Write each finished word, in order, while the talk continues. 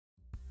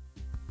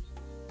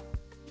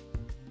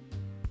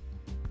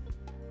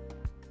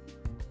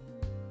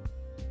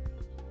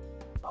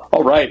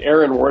All right,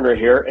 Aaron Werner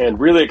here, and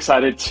really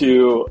excited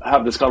to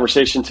have this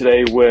conversation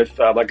today with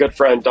my good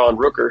friend Don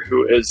Rooker,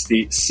 who is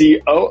the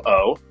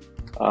COO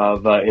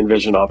of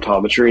Envision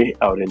Optometry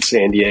out in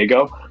San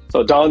Diego.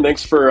 So, Don,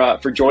 thanks for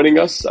joining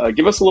us.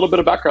 Give us a little bit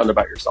of background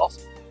about yourself.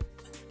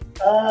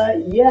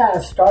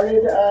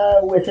 Started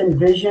with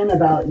Envision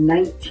about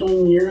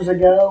 19 years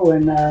ago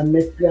when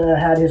Mick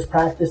had his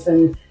practice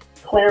in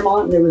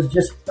Claremont, and there was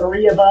just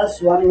three of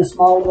us running a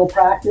small little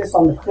practice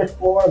on the 5th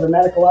floor of a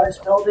medical arts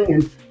building.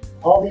 And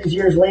all these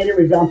years later,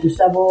 we've gone through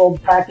several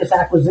practice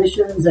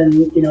acquisitions, and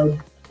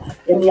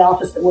in the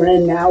office that we're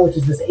in now, which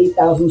is this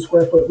 8,000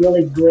 square foot,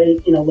 really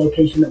great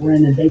location that we're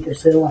in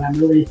Bankers Hill, and I'm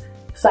really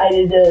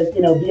excited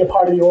to be a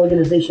part of the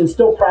organization.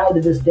 Still proud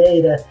to this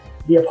day to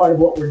be a part of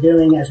what we're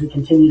doing as we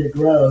continue to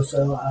grow.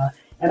 So,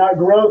 and our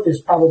growth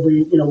is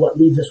probably what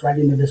leads us right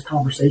into this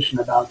conversation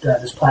about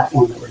this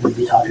platform that we're going to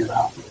be talking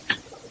about.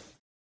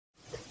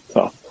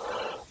 Oh,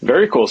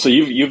 very cool. So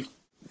you've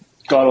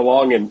gone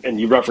along and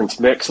you referenced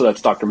Mick, so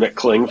that's Dr. Mick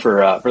Kling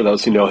for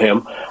those who know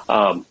him.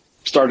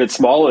 Started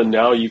small, and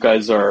now you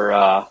guys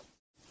are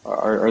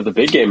the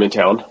big game in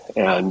town,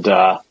 and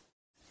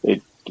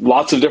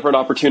lots of different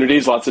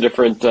opportunities, lots of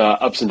different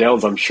ups and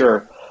downs, I'm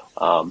sure.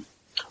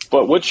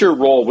 But what's your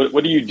role?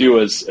 What do you do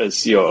as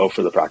COO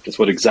for the practice?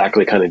 What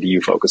exactly kind of do you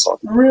focus on?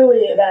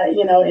 Really, that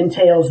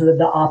entails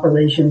the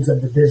operations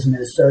of the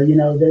business. So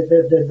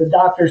the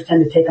doctors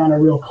tend to take on a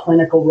real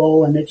clinical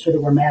role and make sure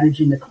that we're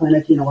managing the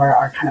clinic.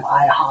 Our kind of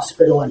eye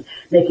hospital, and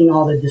making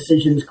all the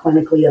decisions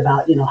clinically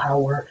about how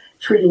we're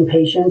treating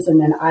patients. And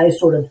then I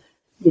sort of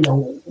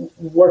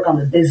work on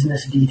the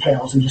business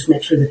details and just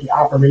make sure that the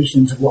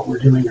operations of what we're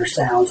doing are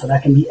sound. So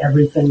that can be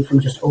everything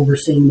from just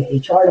overseeing the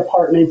HR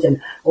department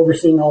and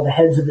overseeing all the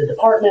heads of the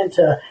department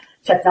to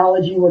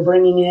technology we're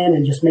bringing in,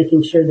 and just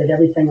making sure that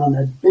everything on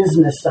the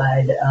business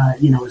side,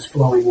 is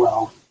flowing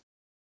well.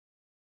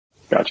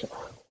 Gotcha.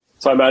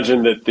 So I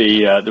imagine that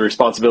the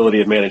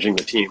responsibility of managing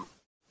the team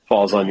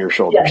falls on your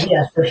shoulders.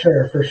 Yes, for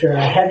sure.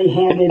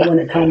 Heavy-handed when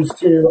it comes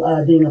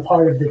to being a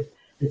part of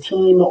the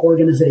team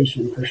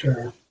organization, for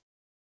sure.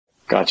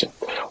 Gotcha.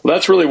 Well,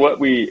 that's really what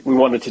we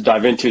wanted to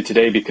dive into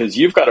today, because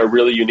you've got a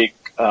really unique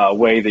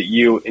way that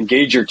you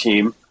engage your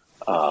team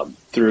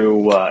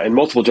through in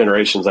multiple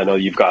generations. I know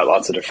you've got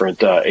lots of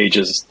different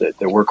ages that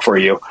work for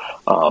you,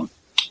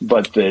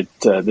 but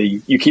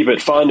that you keep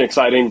it fun,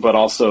 exciting, but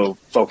also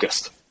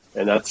focused,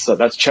 and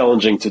that's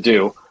challenging to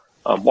do.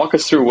 Walk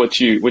us through what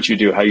you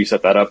do, how you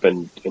set that up,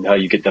 and how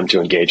you get them to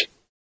engage.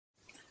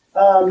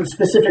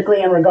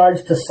 Specifically in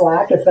regards to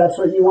Slack, if that's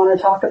what you want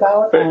to talk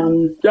about.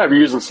 If you're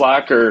using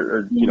Slack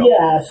or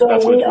Yeah, so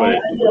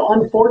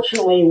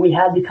unfortunately, we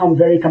have become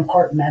very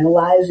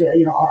compartmentalized.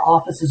 Our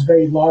office is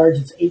very large.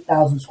 It's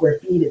 8,000 square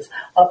feet. It's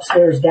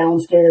upstairs,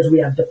 downstairs. We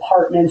have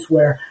departments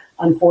where,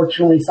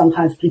 unfortunately,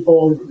 sometimes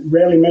people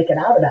rarely make it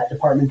out of that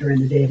department during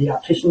the day. The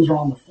opticians are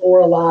on the floor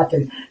a lot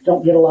and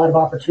don't get a lot of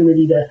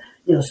opportunity to,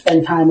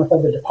 spend time with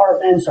other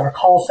departments. Our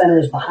call center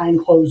is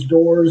behind closed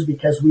doors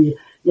because we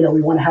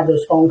want to have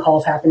those phone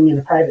calls happening in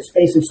a private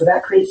space. And so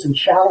that creates some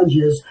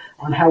challenges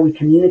on how we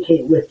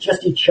communicate with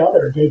just each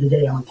other day to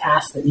day on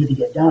tasks that need to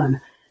get done.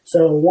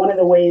 So one of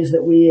the ways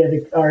that we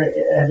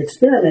have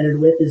experimented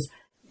with is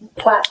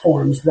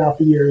platforms throughout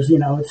the years.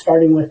 It's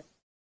starting with,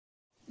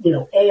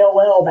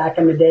 AOL back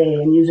in the day,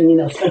 and using,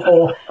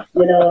 simple,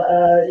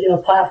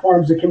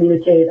 platforms to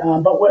communicate.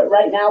 But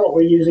right now what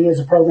we're using is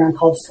a program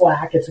called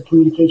Slack. It's a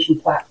communication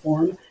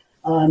platform.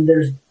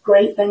 There's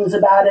great things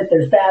about it.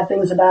 There's bad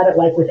things about it,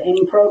 like with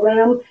any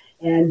program.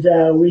 And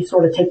we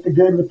sort of take the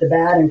good with the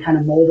bad and kind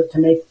of mold it to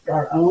make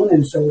our own.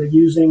 And so we're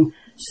using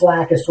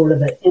Slack as sort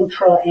of an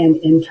intra and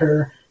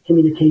inter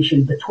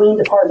communication between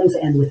departments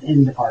and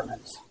within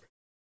departments.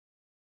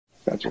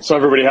 Gotcha. So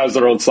everybody has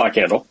their own Slack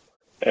handle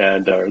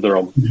and their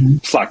own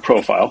Slack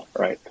profile,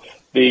 right?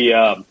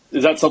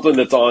 Is that something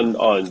that's on,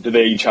 do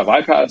they each have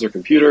iPads or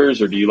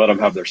computers, or do you let them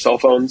have their cell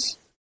phones?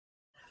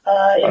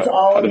 It's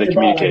all how do they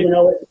communicate?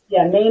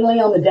 Mainly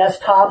on the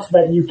desktops,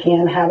 but you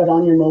can have it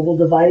on your mobile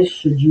device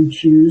should you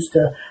choose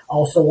to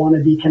also want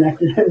to be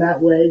connected in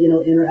that way, in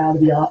or out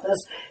of the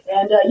office.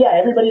 And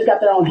everybody's got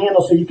their own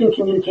handle, so you can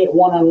communicate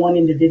one-on-one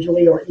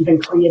individually, or even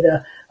create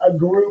a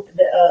group,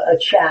 a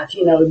chat,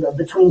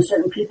 between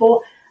certain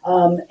people.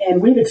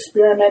 And we've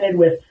experimented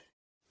with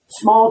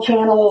small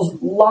channels,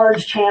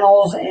 large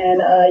channels,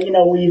 and,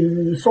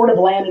 we've sort of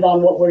landed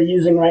on what we're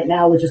using right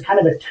now, which is kind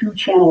of a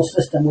 2-channel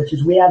system, which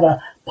is we have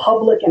a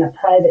public and a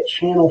private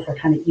channel for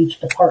kind of each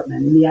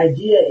department. And the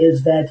idea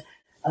is that,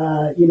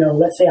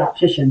 let's say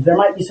opticians, there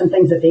might be some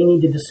things that they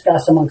need to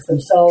discuss amongst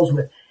themselves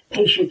with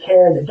patient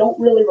care that don't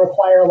really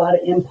require a lot of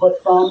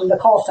input from the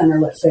call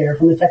center, let's say, or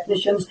from the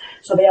technicians.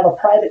 So they have a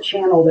private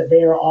channel that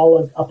they are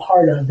all a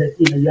part of that,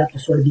 you have to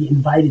sort of be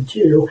invited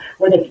to,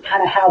 where they can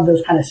kind of have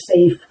those kind of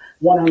safe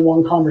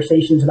one-on-one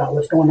conversations about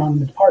what's going on in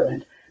the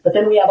department. But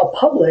then we have a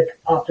public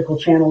optical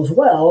channel as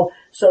well,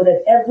 so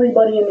that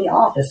everybody in the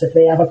office, if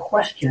they have a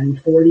question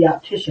for the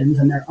opticians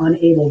and they're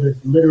unable to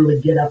literally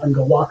get up and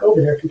go walk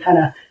over there, can kind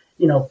of,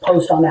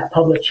 post on that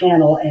public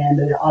channel, and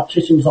the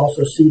opticians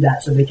also see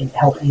that so they can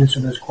help answer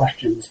those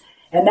questions.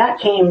 And that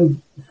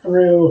came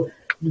through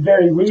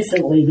very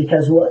recently,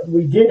 because what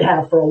we did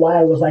have for a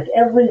while was like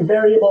every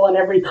variable and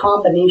every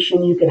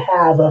combination you could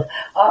have of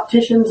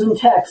opticians and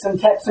techs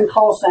and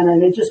call center,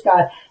 and it just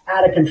got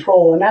out of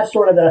control. And that's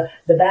sort of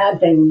the bad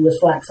thing with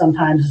Slack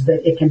sometimes, is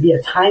that it can be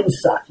a time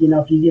suck.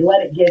 If you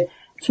let it get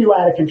too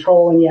out of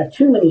control and you have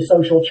too many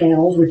social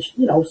channels, which,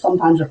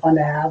 sometimes are fun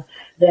to have,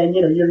 then,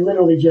 you're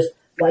literally just,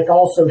 like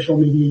all social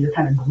media, you're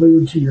kind of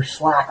glued to your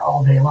Slack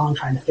all day long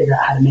trying to figure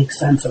out how to make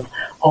sense of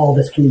all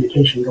this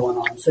communication going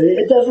on. So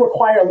it does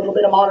require a little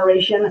bit of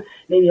moderation,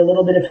 maybe a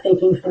little bit of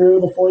thinking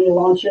through before you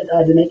launch it,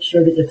 to make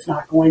sure that it's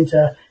not going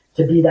to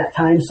be that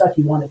time suck.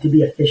 You want it to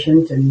be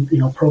efficient and,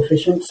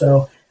 proficient.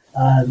 So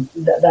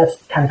that's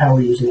kind of how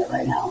we're using it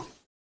right now.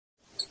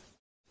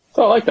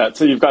 So I like that.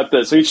 So you've got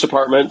each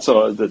department,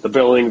 so the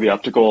billing, the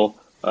optical,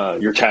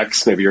 your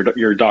techs, maybe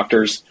your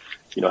doctors,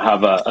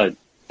 have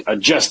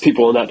just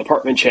people in that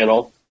department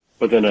channel,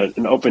 but then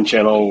an open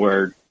channel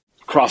where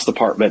cross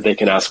department they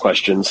can ask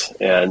questions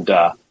and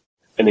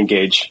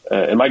engage.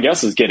 And my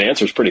guess is get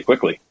answers pretty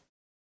quickly.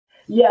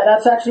 Yeah,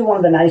 that's actually one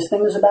of the nice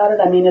things about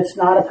it. I mean, it's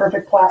not a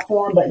perfect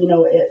platform, but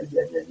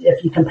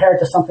if you compare it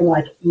to something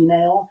like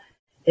email,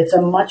 it's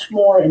a much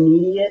more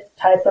immediate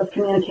type of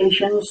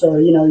communication. So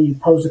you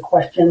pose a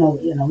question,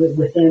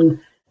 within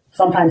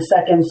sometimes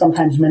seconds,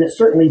 sometimes minutes,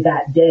 certainly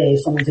that day,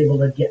 someone's able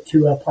to get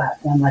to a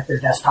platform like their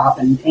desktop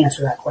and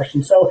answer that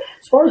question. So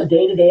as far as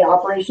day-to-day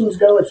operations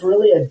go, it's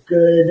really a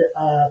good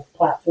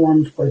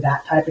platform for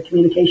that type of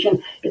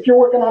communication. If you're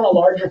working on a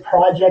larger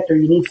project or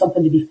you need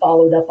something to be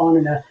followed up on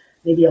in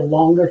maybe a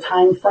longer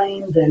time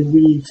frame, then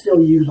we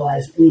still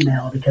utilize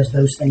email, because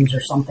those things are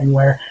something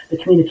where the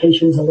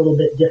communication's a little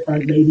bit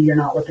different. Maybe you're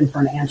not looking for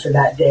an answer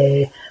that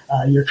day.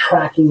 You're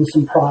tracking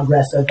some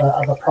progress of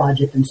a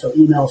project, and so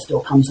email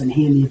still comes in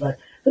handy. But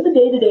for the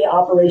day-to-day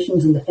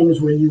operations and the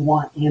things where you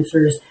want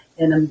answers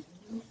in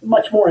a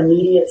much more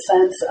immediate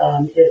sense,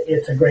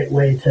 it's a great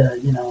way to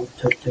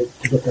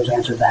get those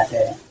answers that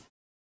day.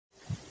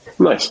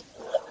 Nice.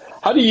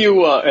 How do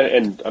you,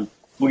 and I'm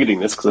leading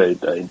this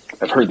because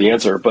I've heard the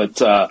answer, but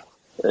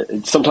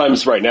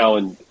sometimes right now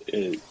in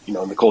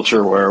the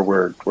culture where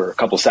we're a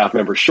couple staff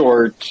members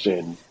short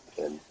and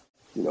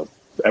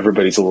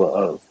everybody's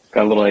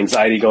got a little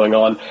anxiety going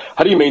on.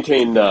 How do you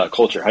maintain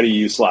culture? How do you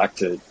use Slack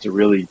to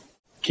really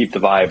keep the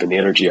vibe and the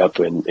energy up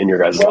in your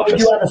guys' office? We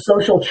do have a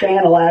social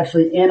channel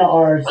actually in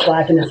our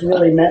Slack, and it's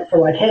really meant for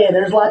like, hey,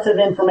 there's lots of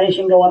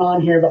information going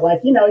on here, but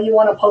like, you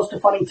want to post a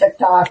funny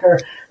TikTok or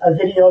a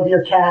video of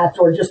your cat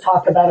or just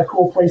talk about a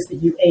cool place that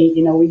you ate.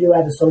 We do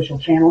have a social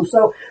channel.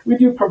 So we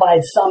do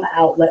provide some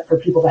outlet for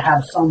people to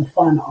have some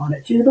fun on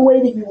it too, the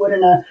way that you would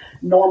in a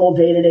normal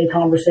day-to-day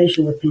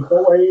conversation with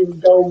people, where you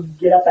go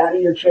get up out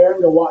of your chair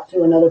and go walk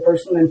to another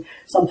person. And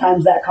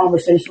sometimes that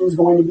conversation is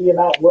going to be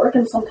about work,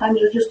 and sometimes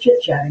you're just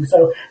chit-chatting.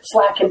 So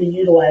Slack can be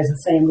utilized the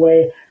same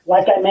way.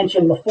 Like I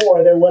mentioned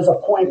before, there was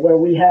a point where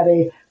we had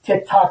a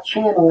TikTok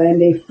channel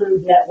and a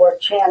Food Network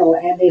channel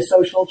and a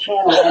social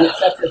channel and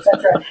et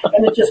cetera,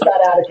 and it just got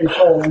out of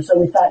control. And so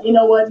we thought, you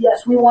know what,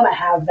 yes, we want to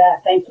have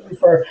that. Thank you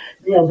for,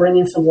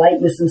 bringing some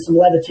lightness and some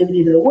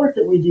levity to the work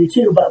that we do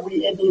too, but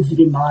it needs to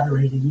be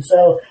moderated. And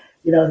so,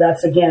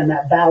 that's again,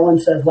 that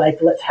balance of like,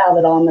 let's have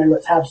it on there,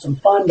 let's have some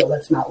fun, but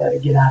let's not let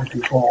it get out of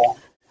control.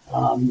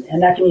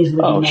 And that can easily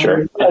be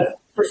moderated. Sure.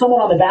 For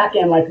someone on the back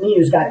end like me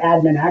who's got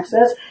admin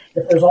access,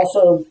 if there's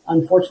also,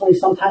 unfortunately,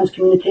 sometimes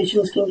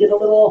communications can get a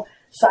little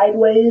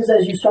sideways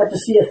as you start to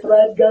see a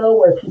thread go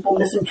where people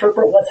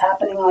misinterpret what's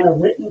happening on a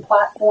written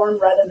platform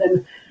rather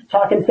than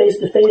talking face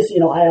to face.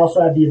 I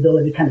also have the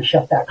ability to kind of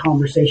shut that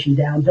conversation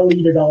down,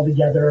 delete it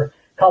altogether,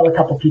 call a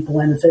couple people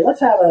in and say, let's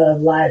have a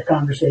live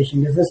conversation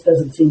because this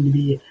doesn't seem to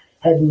be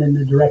heading in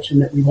the direction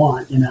that we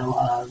want.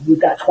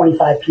 We've got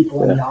 25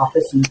 people in the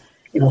office, and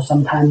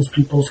sometimes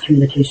people's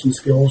communication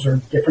skills are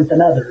different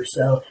than others.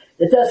 So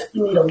it does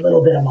need a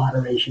little bit of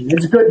moderation.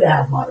 It's good to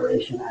have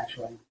moderation,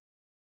 actually.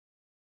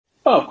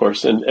 Oh, of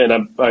course. And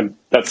I'm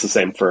that's the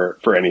same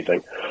for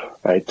anything,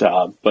 right?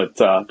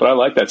 But I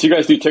like that. So you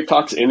guys do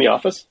TikToks in the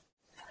office?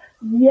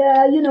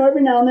 Yeah,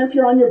 every now and then if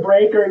you're on your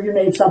break or you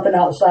made something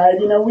outside,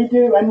 we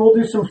do. And we'll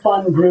do some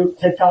fun group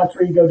TikToks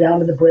where you go down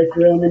to the break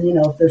room and,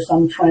 if there's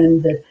some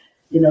trend that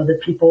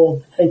that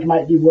people think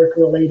might be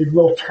work-related,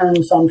 we'll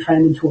turn some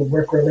trend into a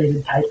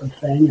work-related type of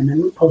thing, and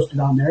then we post it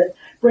on there. It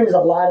brings a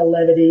lot of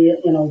levity,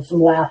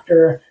 some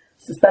laughter,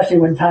 especially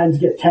when times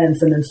get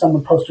tense, and then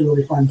someone posts a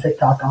really fun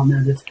TikTok on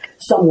there that's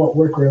somewhat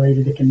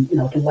work-related. It can,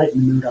 can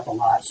lighten the mood up a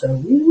lot. So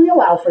we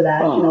allow for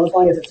that, as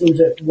long as it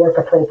seems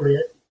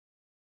work-appropriate.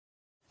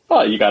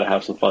 Oh, you got to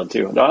have some fun,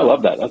 too. No, I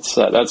love that.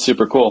 That's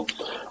super cool.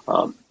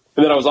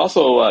 And then I was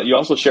also, you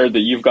also shared that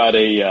you've got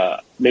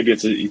maybe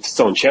it's its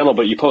own channel,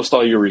 but you post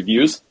all your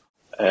reviews.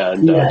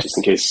 And yes. Just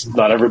in case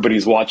not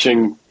everybody's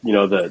watching,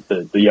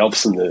 the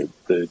Yelps and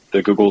the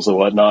Googles and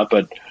whatnot,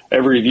 but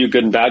every review,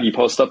 good and bad, you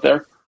post up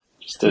there?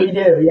 We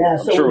do, yeah.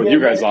 I'm sure with you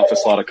guys'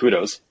 office, a lot of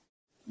kudos.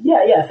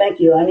 Yeah, thank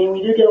you. I mean,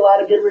 we do get a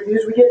lot of good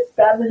reviews. We get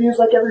bad reviews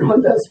like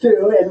everyone does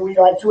too, and we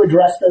like to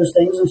address those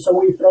things. And so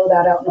we throw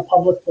that out in a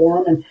public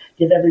forum and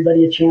give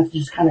everybody a chance to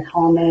just kind of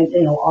comment.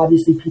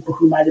 Obviously people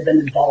who might have been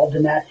involved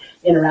in that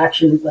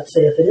interaction, let's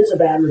say if it is a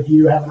bad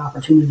review, have an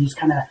opportunity to just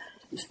kind of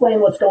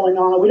explain what's going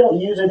on. We don't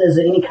use it as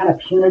any kind of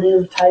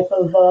punitive type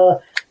of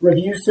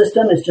review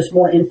system. It's just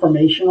more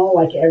informational.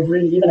 Like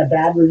even a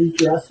bad review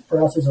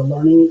for us is a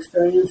learning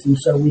experience, and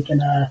so we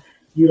can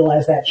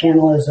utilize that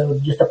channel as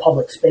just a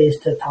public space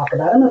to talk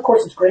about it. And of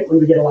course, it's great when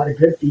we get a lot of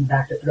good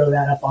feedback to throw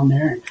that up on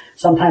there. And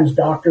sometimes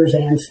doctors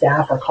and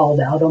staff are called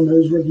out on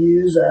those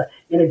reviews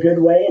in a good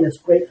way, and it's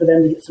great for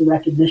them to get some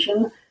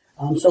recognition.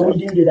 So we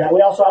do that.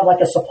 We also have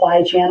like a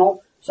supply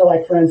channel. So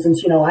like, for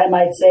instance, I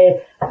might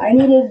say, I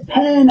needed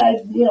pen,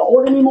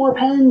 order me more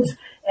pens.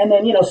 And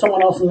then,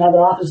 someone else in another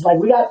office is like,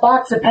 we got a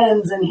box of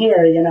pens in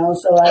here,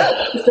 So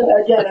just,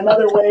 again,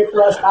 another way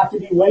for us not to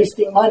be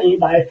wasting money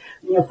by,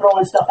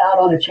 throwing stuff out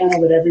on a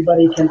channel that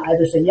everybody can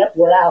either say, yep,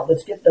 we're out,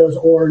 let's get those,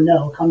 or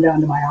no, come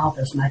down to my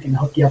office and I can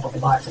hook you up with a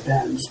box of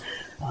pens.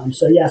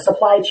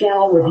 Supply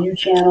channel, review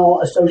channel,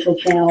 a social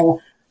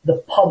channel, the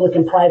public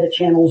and private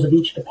channels of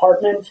each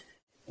department.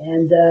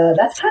 And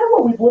that's kind of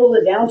what we've whittled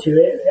it down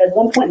to. At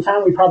one point in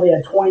time, we probably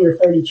had 20 or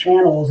 30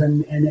 channels,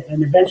 and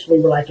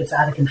eventually we're like, it's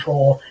out of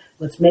control.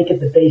 Let's make it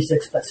the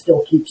basics, but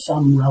still keep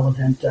some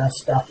relevant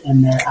stuff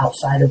in there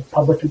outside of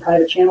public and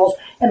private channels.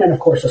 And then, of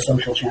course, a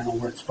social channel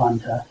where it's fun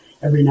to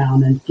every now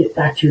and then get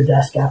back to your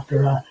desk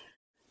after a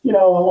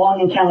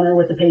long encounter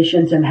with the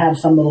patient and have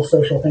some little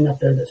social thing up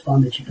there that's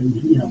fun that you can,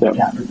 look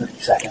at for 30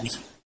 seconds.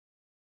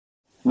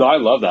 No, I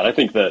love that. I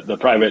think that the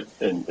private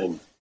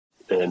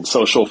and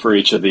social for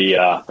each of the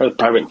or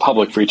private and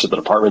public for each of the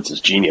departments is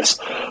genius.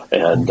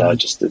 And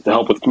just to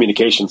help with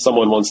communication,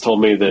 someone once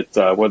told me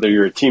that whether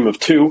you're a team of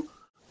two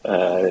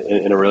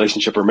in a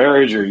relationship or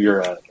marriage, or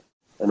you're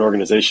an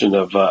organization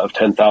of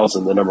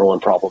 10,000, the number one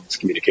problem is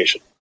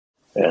communication.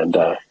 And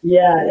Dr.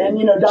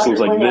 seems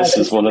like this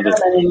is one of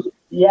the.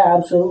 Yeah,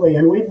 absolutely.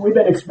 And we've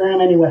been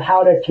experimenting with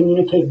how to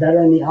communicate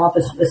better in the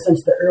office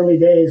since the early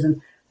days.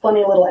 And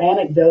funny little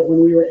anecdote,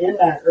 when we were in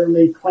that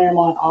early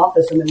Claremont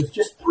office, and there was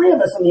just three of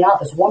us in the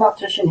office, one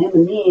optician, him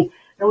and me,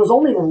 there was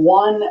only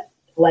one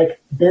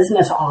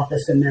business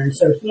office in there. And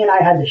so he and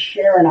I had to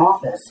share an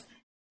office.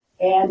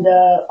 And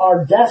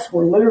our desks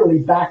were literally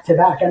back to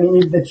back. I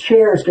mean, the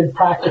chairs could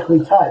practically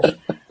touch.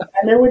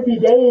 And there would be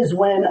days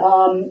when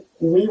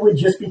we would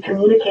just be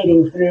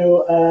communicating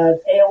through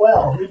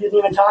AOL. We didn't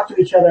even talk to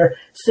each other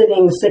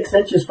sitting 6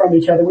 inches from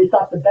each other. We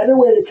thought the better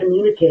way to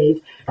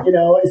communicate,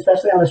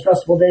 especially on a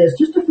stressful day, is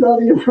just to throw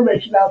the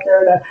information out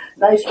there in a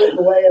nice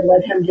written way and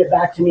let him get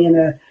back to me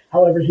in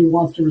however he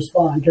wants to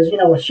respond. Because,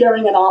 with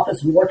sharing an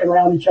office and working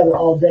around each other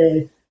all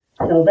day,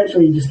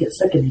 eventually you just get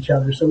sick of each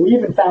other. So we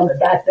even found that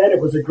back then it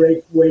was a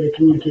great way to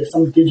communicate,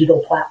 some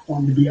digital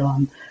platform to be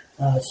on.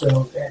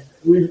 So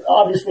we've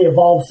obviously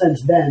evolved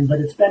since then, but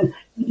it's been,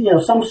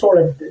 some sort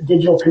of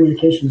digital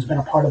communication has been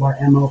a part of our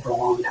MO for a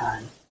long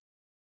time.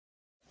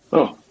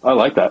 Oh, I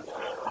like that.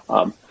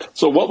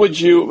 So what would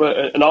you,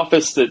 an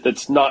office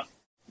that's not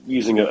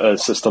using a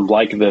system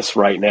like this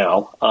right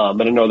now, and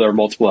I know there are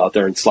multiple out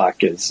there, and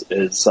Slack is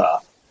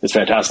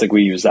fantastic.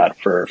 We use that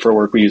for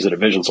work. We use it at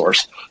Vision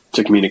Source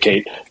to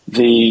communicate.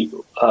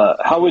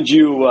 How would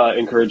you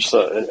encourage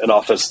an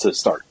office to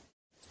start?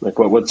 Like,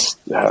 what's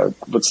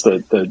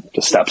the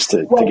steps to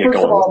get going?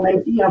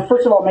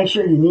 First of all, make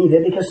sure you need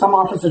it, because some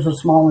offices are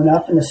small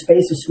enough and the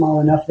space is small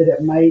enough that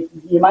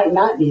you might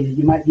not need it.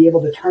 You might be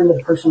able to turn to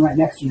the person right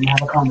next to you and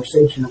have a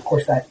conversation. Of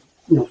course, that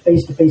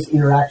face-to-face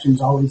interaction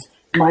is always,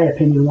 in my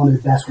opinion, one of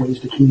the best ways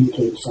to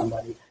communicate with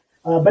somebody.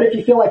 But if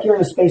you feel like you're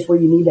in a space where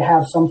you need to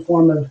have some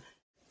form of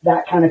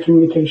that kind of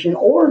communication,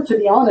 or to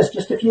be honest,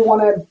 just if you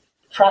want to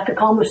track a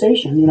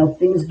conversation,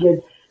 things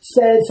get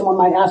said, someone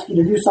might ask you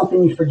to do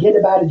something, you forget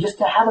about it, just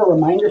to have a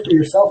reminder for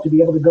yourself to be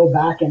able to go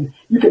back, and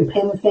you can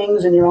pin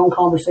things in your own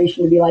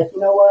conversation to be like, you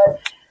know what,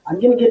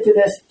 I'm going to get to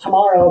this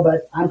tomorrow,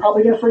 but I'm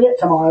probably going to forget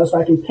tomorrow, so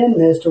I can pin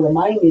this to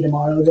remind me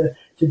tomorrow to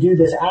do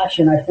this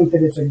action. I think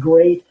that it's a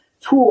great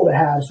tool to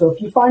have. So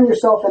if you find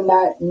yourself in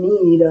that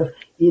need of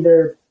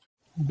either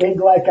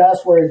big like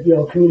us where,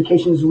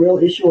 communication is a real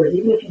issue, or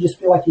even if you just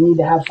feel like you need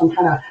to have some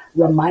kind of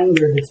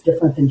reminder that's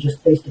different than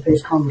just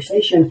face-to-face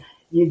conversation,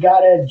 you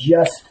gotta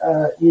just,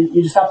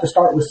 you just have to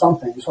start with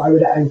something. So I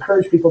would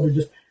encourage people to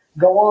just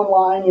go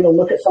online,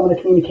 look at some of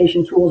the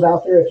communication tools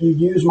out there. If you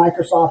use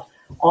Microsoft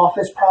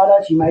Office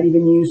products, you might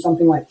even use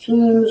something like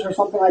Teams or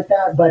something like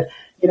that. But,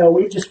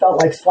 we've just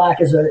felt like Slack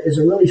is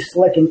a really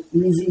slick and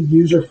easy,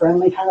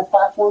 user-friendly kind of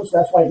platform. So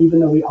that's why even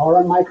though we are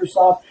on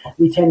Microsoft,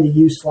 we tend to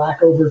use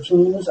Slack over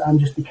Teams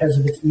just because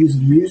of its ease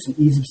of use and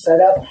easy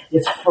setup.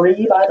 It's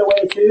free, by the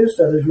way, too.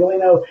 So there's really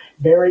no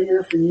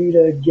barrier for you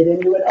to get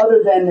into it,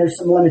 other than there's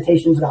some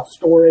limitations about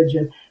storage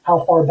and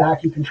how far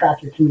back you can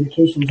track your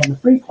communications on the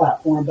free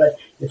platform. But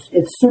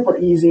it's super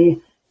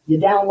easy. You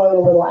download a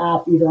little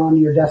app either onto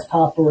your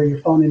desktop or your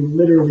phone, and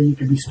literally you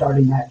could be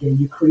starting that day.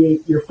 You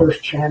create your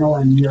first channel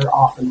and you're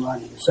off and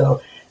running.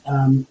 So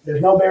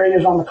there's no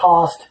barriers on the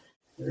cost.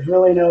 There's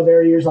really no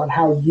barriers on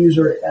how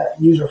user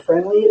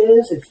friendly it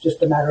is. It's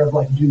just a matter of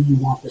like, do you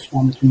want this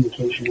form of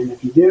communication? And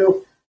if you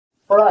do,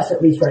 for us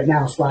at least right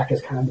now, Slack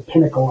is kind of the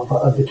pinnacle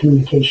of the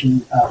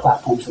communication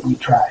platforms that we've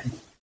tried.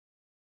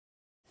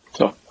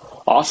 So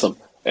awesome.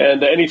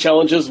 And any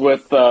challenges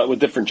with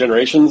different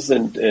generations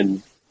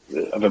and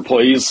of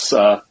employees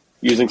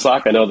using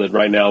Slack? I know that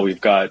right now we've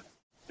got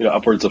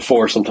upwards of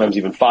 4, sometimes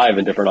even 5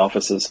 in different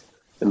offices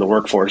in the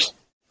workforce.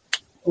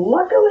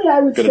 Luckily,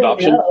 I would say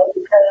adoption? No,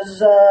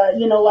 because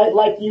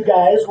like you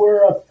guys,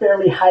 we're a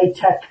fairly high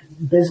tech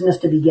business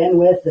to begin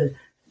with. The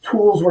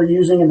tools we're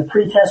using in the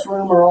pre-test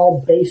room are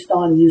all based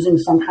on using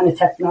some kind of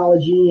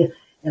technology.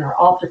 In our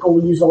optical,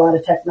 we use a lot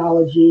of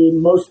technology.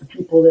 Most of the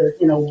people that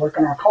work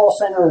in our call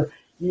center are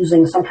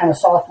using some kind of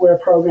software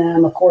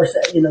program. Of course,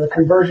 the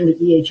conversion to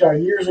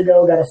EHR years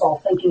ago got us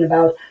all thinking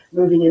about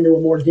moving into a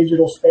more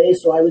digital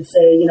space. So I would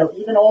say,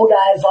 even old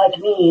guys like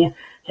me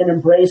can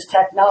embrace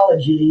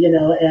technology, and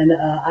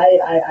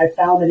I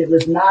found that it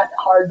was not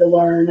hard to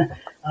learn.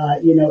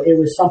 It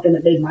was something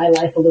that made my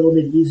life a little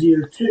bit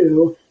easier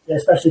too,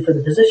 especially for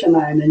the position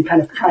I'm in,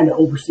 kind of trying to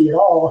oversee it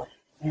all.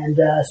 And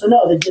so no,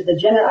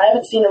 I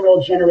haven't seen a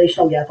real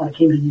generational gap when it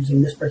came to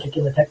using this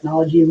particular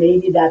technology.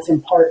 Maybe that's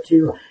in part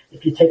to,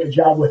 if you take a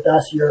job with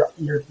us, you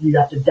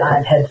have to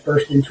dive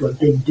headfirst into a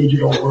big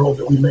digital world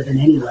that we live in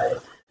anyway.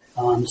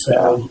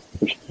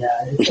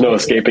 There's no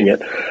escaping it.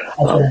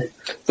 Right.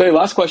 So the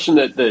last question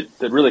that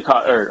really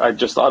caught, or I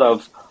just thought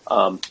of,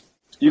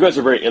 you guys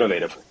are very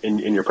innovative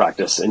in your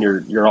practice, and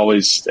you're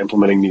always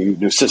implementing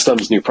new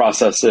systems, new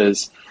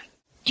processes.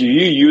 Do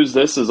you use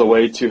this as a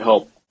way to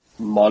help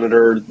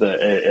monitor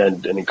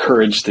and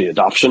encourage the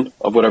adoption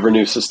of whatever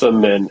new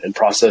system and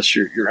process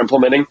you're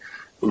implementing?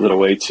 Is it a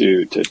way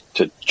to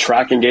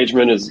track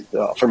engagement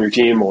from your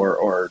team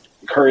or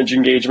encourage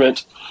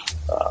engagement?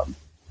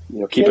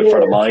 Keep it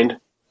front of mind.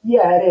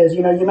 Yeah, it is.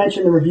 You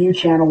mentioned the review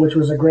channel, which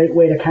was a great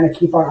way to kind of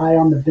keep our eye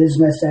on the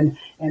business and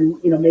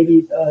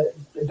maybe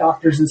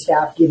doctors and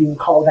staff getting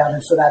called out.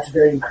 And so that's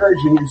very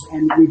encouraging.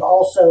 And we've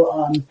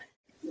also,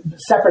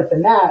 separate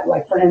than that,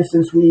 like for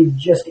instance, we've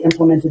just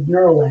implemented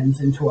NeuroLens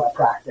into our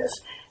practice.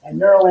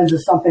 And NeuroLens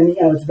is something,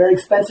 it's very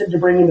expensive to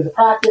bring into the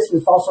practice. And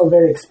it's also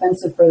very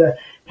expensive for the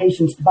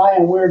patients to buy.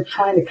 And we're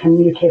trying to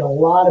communicate a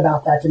lot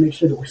about that to make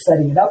sure that we're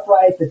setting it up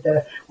right,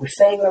 that we're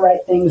saying the right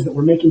things, that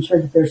we're making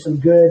sure that there's some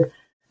good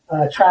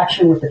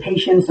traction with the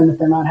patients and that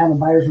they're not having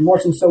buyer's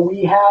remorse. And so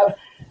we have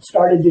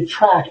started to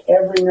track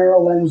every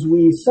NeuroLens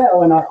we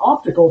sell. In our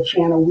optical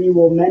channel, we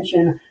will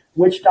mention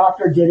which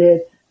doctor did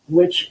it,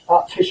 which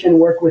optician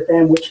worked with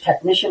them, which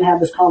technician had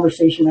this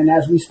conversation. And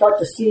as we start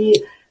to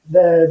see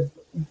that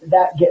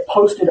get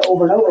posted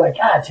over and over, like,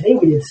 God, today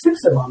we did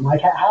 6 of them.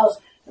 Like, how's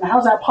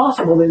that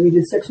possible that we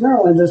did 6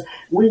 NeuroLenses?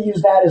 We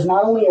use that as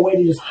not only a way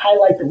to just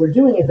highlight that we're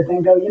doing it, but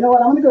then go, you know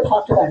what, I'm going to go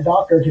talk to that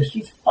doctor because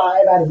she's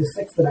 5 out of the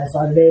 6 that I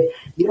saw today.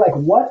 Be like,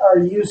 what are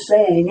you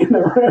saying in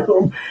the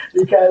room?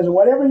 Because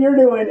whatever you're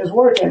doing is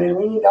working, and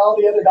we need all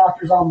the other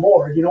doctors on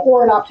board,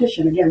 or an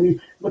optician. Again, we're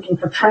looking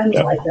for trends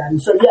like that.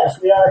 And so, yes,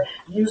 we are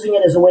using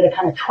it as a way to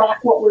kind of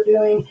track what we're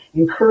doing,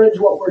 encourage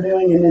what we're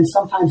doing, and then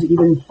sometimes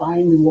even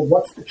find, well,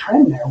 what's the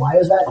trend there? Why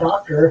is that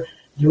doctor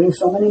doing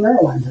so many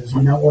NeuroLenses,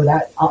 or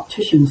that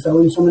optician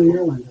selling so many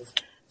NeuroLenses?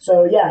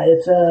 So yeah,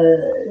 it's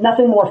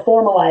nothing more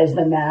formalized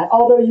than that.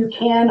 Although you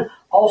can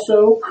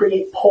also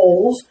create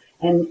polls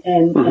and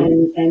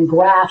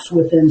graphs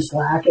within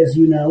Slack, as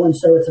you know, and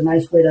so it's a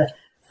nice way to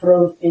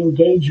throw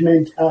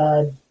engagement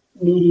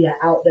media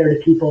out there to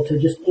people to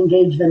just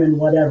engage them in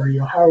whatever.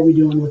 How are we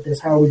doing with this?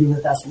 How are we doing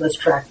with that? So let's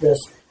track this.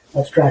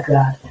 Let's track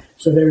that.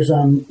 So there's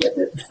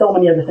so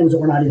many other things that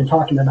we're not even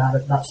talking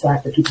about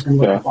Slack that people can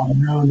look up on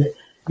their own that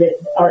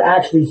are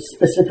actually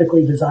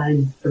specifically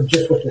designed for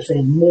just what you're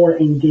saying, more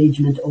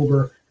engagement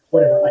over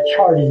whatever, a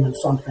charting of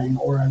something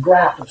or a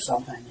graph of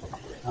something.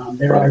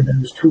 There are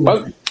those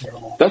tools.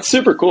 That's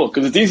super cool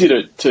because it's easy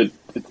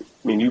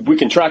we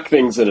can track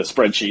things in a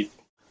spreadsheet,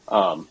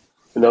 and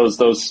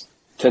those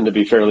tend to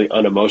be fairly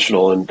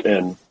unemotional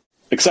and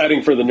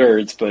exciting for the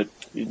nerds, but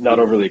not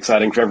overly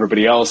exciting for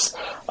everybody else.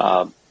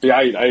 I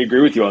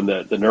agree with you on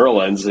the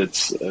NeuroLens.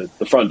 It's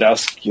the front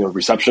desk,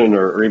 reception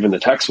or even the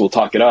techs will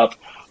talk it up.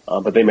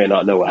 But they may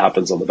not know what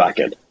happens on the back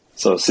end.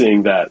 So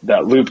seeing that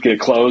loop get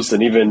closed,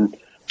 and even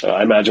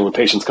I imagine when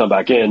patients come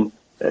back in,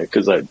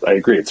 because I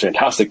agree, it's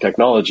fantastic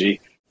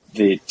technology,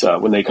 that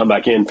when they come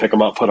back in, pick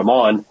them up, put them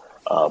on,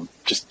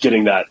 just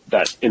getting that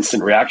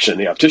instant reaction,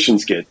 the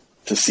opticians get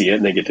to see it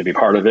and they get to be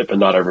part of it, but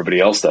not everybody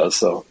else does.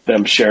 So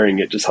them sharing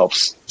it just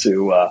helps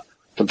to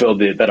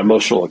build that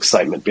emotional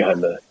excitement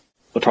behind the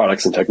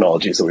products and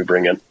technologies that we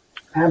bring in.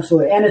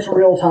 Absolutely. And it's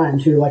real time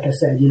too. Like I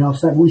said,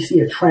 if we see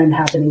a trend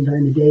happening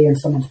during the day and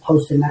someone's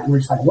posting that and we're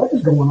just like, what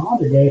is going on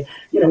today?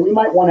 We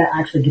might want to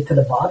actually get to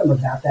the bottom of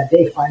that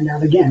day, find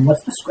out again,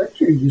 what's the script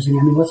you're using?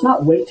 let's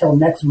not wait till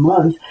next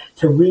month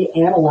to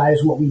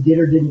reanalyze what we did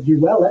or didn't do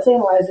well. Let's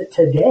analyze it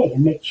today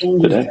and make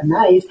changes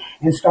tonight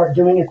and start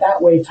doing it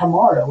that way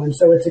tomorrow. And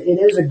so it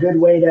is a good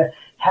way to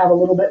have a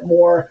little bit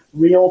more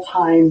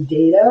real-time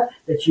data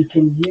that you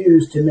can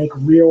use to make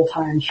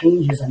real-time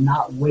changes and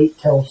not wait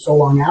till so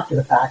long after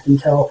the fact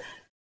until,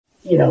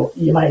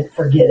 you might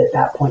forget at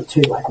that point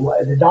too. Like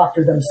the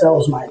doctor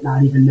themselves might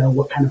not even know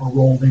what kind of a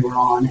role they were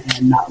on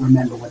and not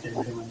remember what they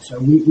were doing. So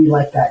we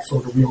like that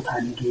sort of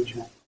real-time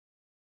engagement.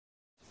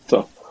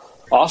 So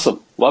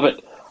awesome. Love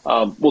it.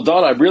 Well,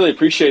 Don, I really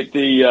appreciate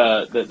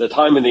the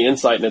time and the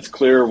insight, and it's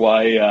clear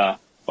why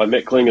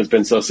Mick Kling has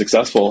been so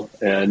successful.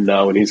 And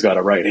when he's got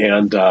a right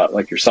hand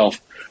like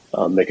yourself,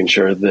 making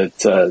sure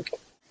that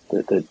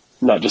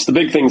not just the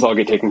big things all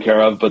get taken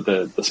care of, but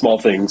the small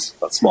things,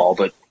 not small,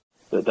 but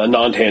the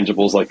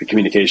non-tangibles like the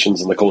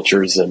communications and the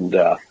cultures and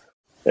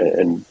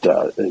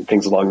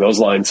things along those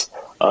lines.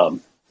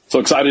 So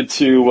excited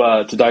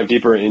to dive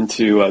deeper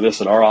into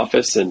this in our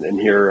office and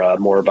hear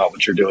more about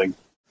what you're doing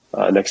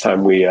next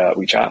time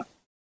we chat.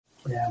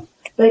 Yeah.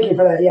 Thank you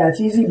for that. Yeah,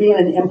 it's easy being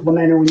an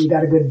implementer when you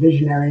got a good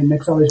visionary, and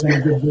Mick's always been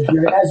a good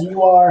visionary, as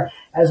you are,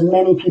 as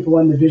many people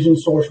in the vision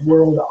source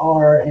world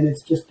are, and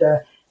it's just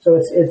so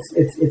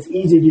it's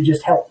easy to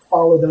just help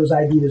follow those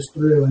ideas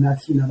through, and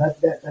that's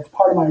that's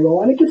part of my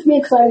role, and it gets me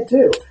excited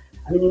too.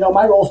 I mean,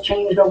 my role's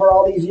changed over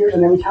all these years,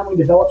 and every time we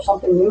develop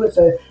something new, it's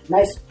a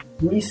nice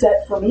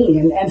reset for me,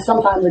 and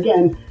sometimes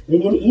again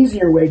maybe an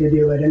easier way to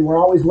do it, and we're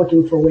always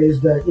looking for ways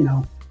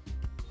to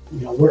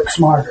work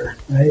smarter,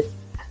 right?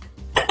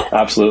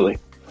 Absolutely.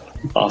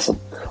 Awesome.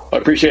 I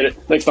appreciate it.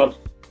 Thanks, Tom.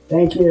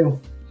 Thank you.